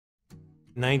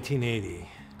1980.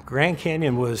 Grand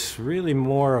Canyon was really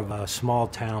more of a small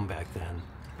town back then.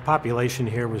 Population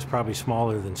here was probably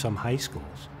smaller than some high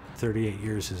schools. 38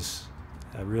 years has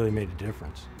really made a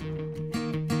difference.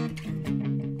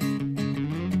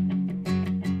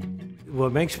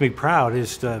 What makes me proud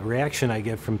is the reaction I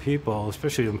get from people,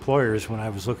 especially employers, when I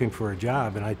was looking for a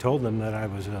job and I told them that I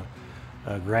was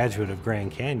a graduate of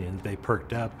Grand Canyon. They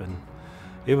perked up, and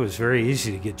it was very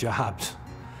easy to get jobs.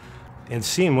 And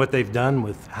seeing what they've done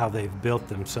with how they've built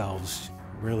themselves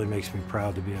really makes me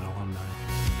proud to be an alumni.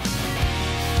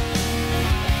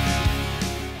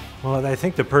 Well, I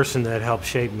think the person that helped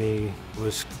shape me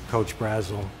was Coach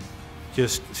Brazel.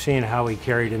 Just seeing how he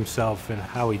carried himself and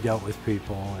how he dealt with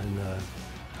people and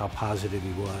how positive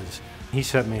he was. He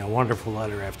sent me a wonderful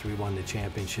letter after we won the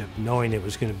championship, knowing it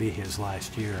was going to be his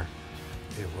last year.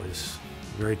 It was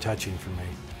very touching for me.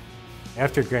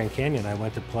 After Grand Canyon, I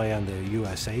went to play on the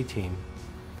USA team.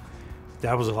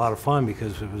 That was a lot of fun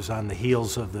because it was on the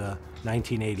heels of the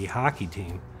 1980 hockey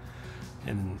team.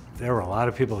 And there were a lot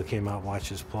of people that came out and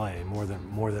watched us play, more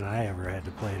than I ever had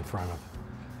to play in front of.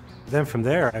 Then from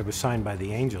there, I was signed by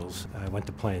the Angels. I went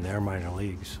to play in their minor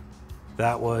leagues.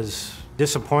 That was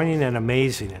disappointing and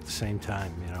amazing at the same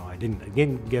time. You know, I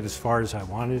didn't get as far as I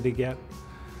wanted to get,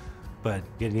 but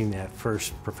getting that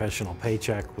first professional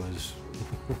paycheck was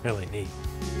really neat.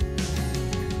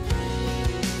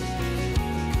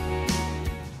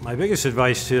 My biggest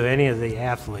advice to any of the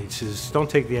athletes is don't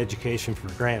take the education for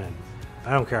granted.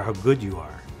 I don't care how good you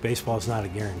are. Baseball is not a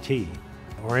guarantee,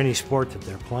 or any sport that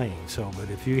they're playing.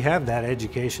 But if you have that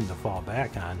education to fall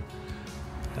back on,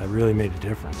 that really made a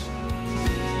difference.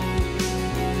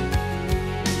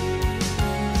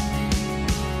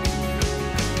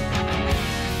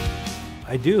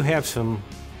 I do have some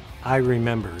I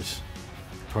remembers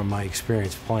from my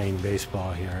experience playing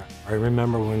baseball here. I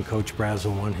remember when Coach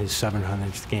Brazel won his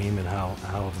 700th game and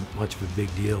how much of a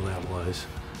big deal that was.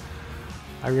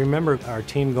 I remember our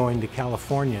team going to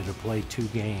California to play 2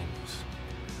 games,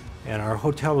 and our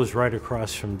hotel was right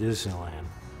across from Disneyland.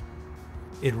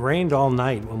 It rained all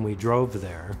night when we drove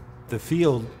there. The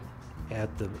field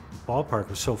at the ballpark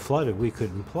was so flooded we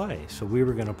couldn't play, so we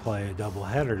were going to play a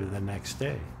doubleheader the next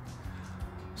day.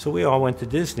 So we all went to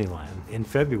Disneyland in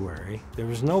February. There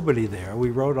was nobody there.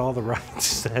 We rode all the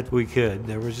rides that we could.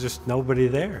 There was just nobody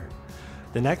there.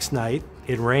 The next night,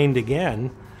 it rained again,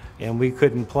 and we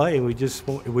couldn't play. We just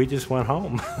went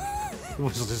home. It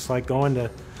was just like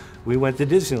we went to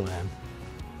Disneyland.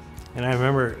 And I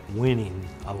remember winning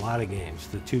a lot of games,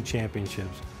 the 2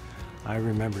 championships. I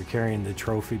remember carrying the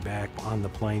trophy back on the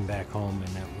plane back home,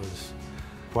 and it was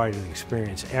quite an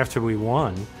experience. After we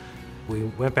won, we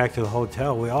went back to the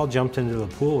hotel. We all jumped into the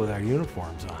pool with our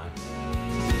uniforms on.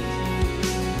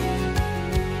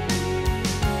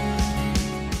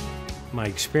 My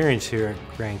experience here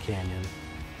at Grand Canyon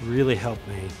really helped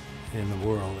me in the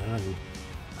world, and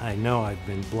I know I've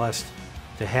been blessed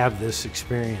to have this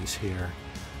experience here,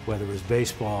 whether it was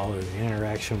baseball or the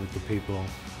interaction with the people.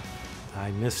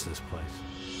 I miss this place.